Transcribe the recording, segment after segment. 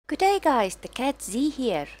Good day guys, thecatZee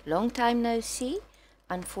here. Long time no see.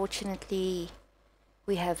 Unfortunately,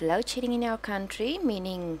 we have load shedding in our country,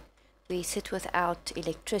 meaning we sit without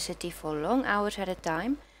electricity for long hours at a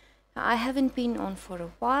time. Now, I haven't been on for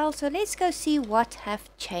a while, so let's go see what have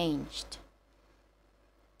changed.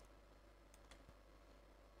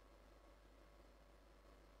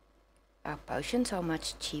 Our potions are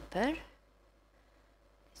much cheaper.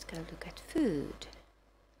 Let's go look at food.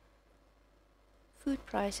 Food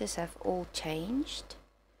prices have all changed.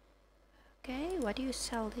 Okay, what do you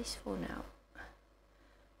sell this for now?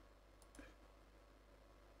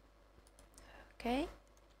 Okay.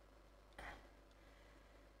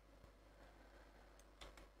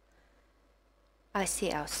 I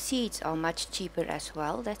see our seeds are much cheaper as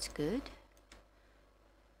well. That's good.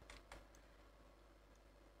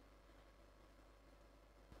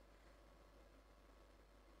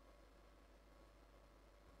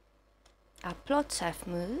 Our plots have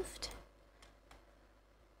moved.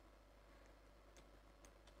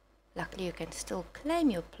 Luckily you can still claim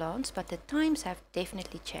your plants, but the times have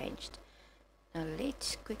definitely changed. Now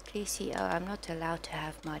let's quickly see. Oh, I'm not allowed to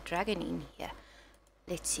have my dragon in here.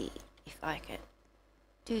 Let's see if I can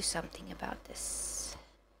do something about this.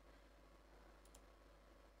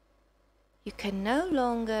 You can no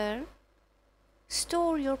longer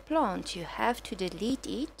store your plant. You have to delete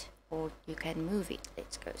it or you can move it.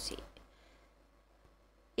 Let's go see.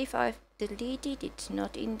 If I've deleted, it's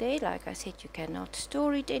not in there. Like I said, you cannot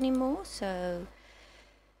store it anymore. So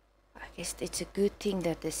I guess it's a good thing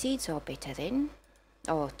that the seeds are better then,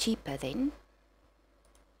 or cheaper then.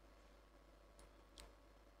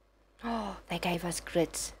 Oh, they gave us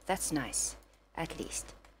grids. That's nice, at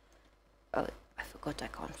least. Oh, I forgot I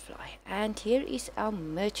can't fly. And here is our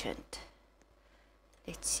merchant.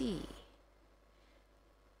 Let's see.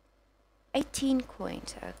 18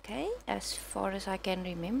 coins, okay. As far as I can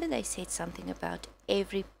remember, they said something about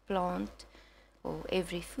every plant or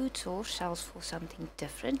every food source sells for something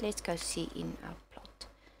different. Let's go see in our plot.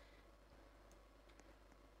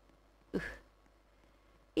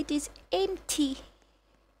 It is empty.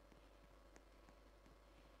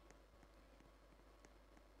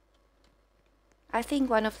 I think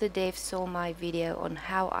one of the devs saw my video on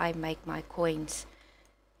how I make my coins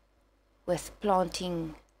with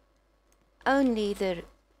planting only the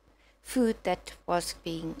food that was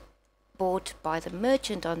being bought by the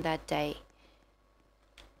merchant on that day,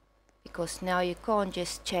 because now you can't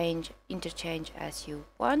just interchange as you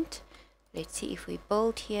want. Let's see if we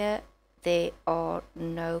build here. There are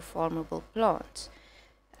no farmable plants.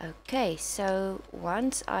 Okay, so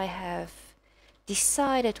once I have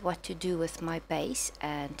decided what to do with my base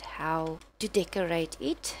and how to decorate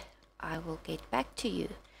it, I will get back to you.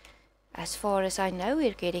 As far as I know,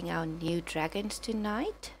 we're getting our new dragons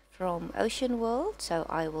tonight from Ocean World, so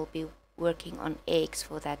I will be working on eggs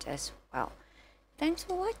for that as well. Thanks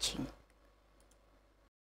for watching.